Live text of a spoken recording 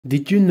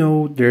Did you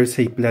know there's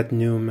a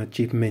platinum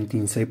achievement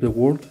in Save the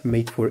World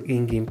made for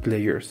in-game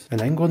players?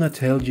 And I'm gonna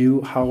tell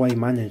you how I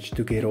managed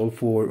to get all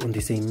 4 on the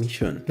same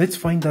mission. Let's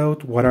find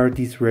out what are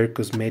these rare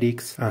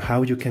cosmetics and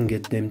how you can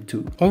get them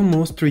too.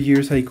 Almost 3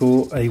 years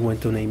ago I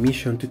went on a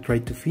mission to try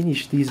to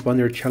finish these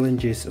banner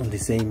challenges on the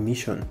same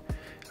mission.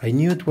 I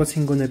knew it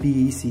wasn't gonna be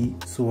easy,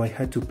 so I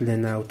had to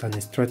plan out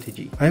a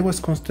strategy. I was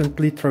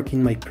constantly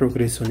tracking my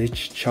progress on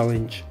each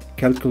challenge,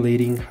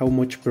 calculating how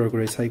much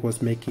progress I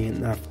was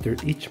making after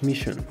each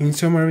mission. In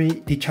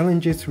summary, the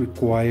challenges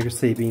require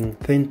saving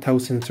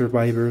 10,000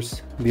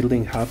 survivors,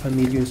 building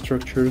 500,000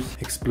 structures,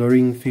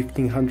 exploring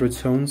 1,500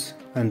 zones,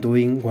 and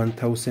doing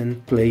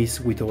 1,000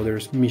 plays with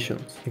others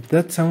missions. If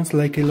that sounds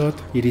like a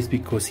lot, it is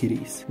because it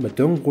is. But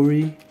don't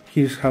worry,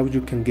 here's how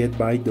you can get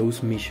by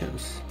those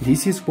missions. The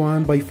easiest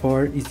one by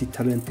far is the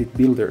talented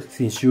builder,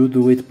 since you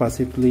do it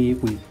passively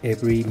with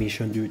every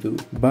mission you do.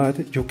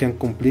 But you can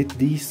complete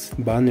this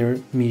banner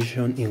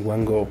mission in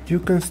one go. You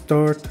can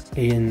start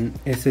in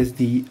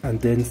SSD and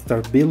then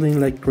start building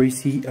like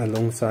crazy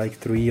alongside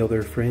 3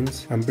 other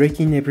friends and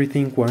breaking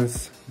everything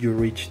once you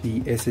reach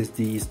the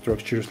SSD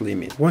structures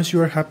limit. Once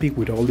you are happy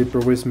with all the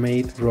progress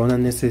made, run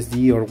an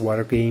SSD or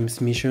War Games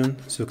mission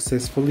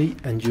successfully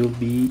and you'll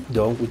be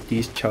done with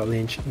this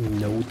challenge in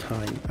no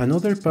time.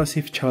 Another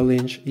passive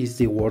challenge is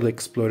the World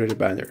Explorer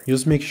banner.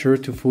 Just make sure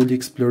to fully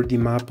explore the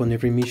map on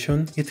every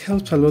mission. It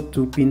helps a lot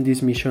to pin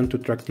this mission to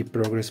track the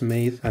progress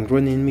made and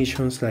run in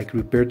missions like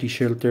repair the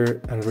shelter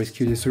and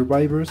rescue the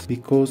survivors,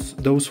 because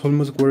those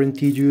almost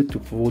guarantee you to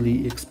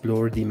fully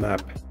explore the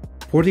map.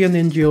 Guardian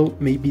Angel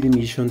may be the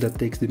mission that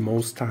takes the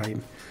most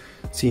time,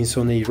 since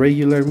on a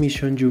regular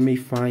mission you may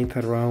find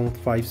around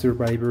 5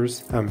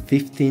 survivors and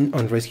 15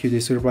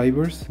 unrescued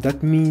survivors.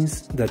 That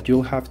means that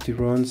you'll have to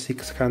run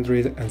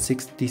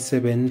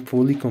 667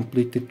 fully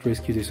completed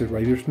rescue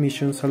survivors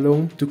missions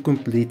alone to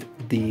complete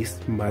this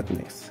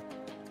madness.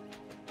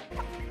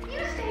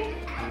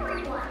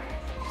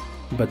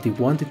 But the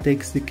one that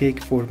takes the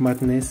cake for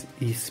madness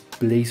is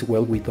plays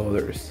well with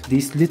others.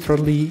 This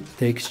literally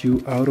takes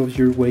you out of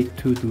your way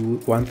to do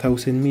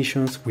 1,000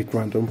 missions with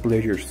random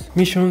players.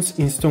 Missions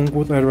in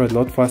Stonewood are a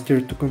lot faster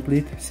to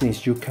complete,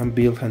 since you can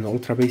build an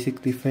ultra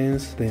basic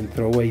defense, then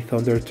throw a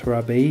Thunder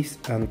Tora base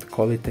and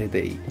call it a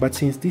day. But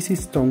since this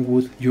is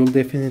Stonewood, you'll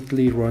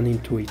definitely run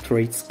into a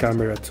trade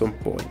scammer at some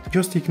point.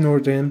 Just ignore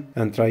them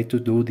and try to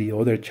do the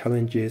other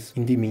challenges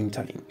in the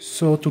meantime.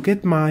 So to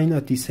get mine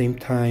at the same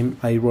time,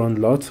 I run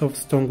lots of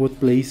Stonewood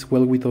plays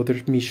well with other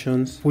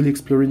missions, fully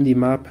exploring the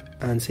map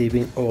and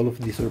saving all of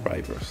the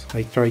survivors.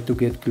 I try to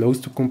get close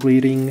to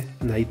completing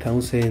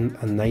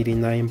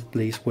 9,099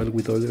 plays well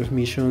with other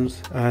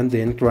missions and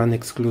then run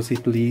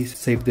exclusively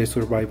save the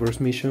survivors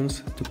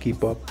missions to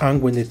keep up.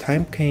 And when the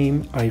time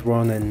came, I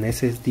run an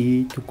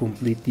SSD to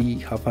complete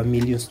the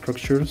 500,000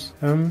 structures,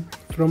 and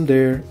from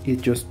there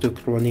it just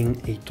took running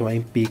a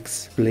Twin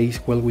Peaks plays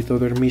well with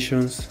other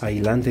missions. I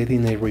landed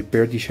in a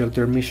repair the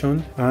shelter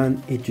mission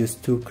and it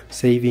just took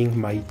saving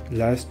my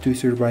last 2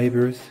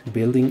 survivors,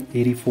 building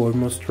 84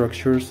 more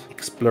structures,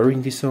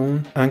 exploring the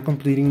zone, and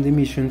completing the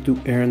mission to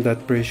earn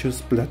that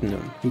precious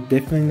platinum. It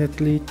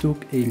definitely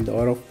took a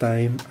lot of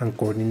time and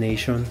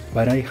coordination,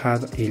 but I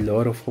had a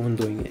lot of fun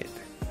doing it.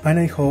 And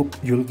I hope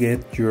you'll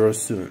get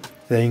yours soon.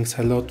 Thanks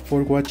a lot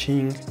for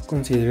watching,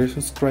 consider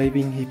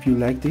subscribing if you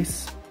like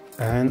this,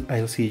 and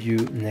I'll see you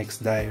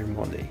next Dire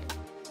Monday.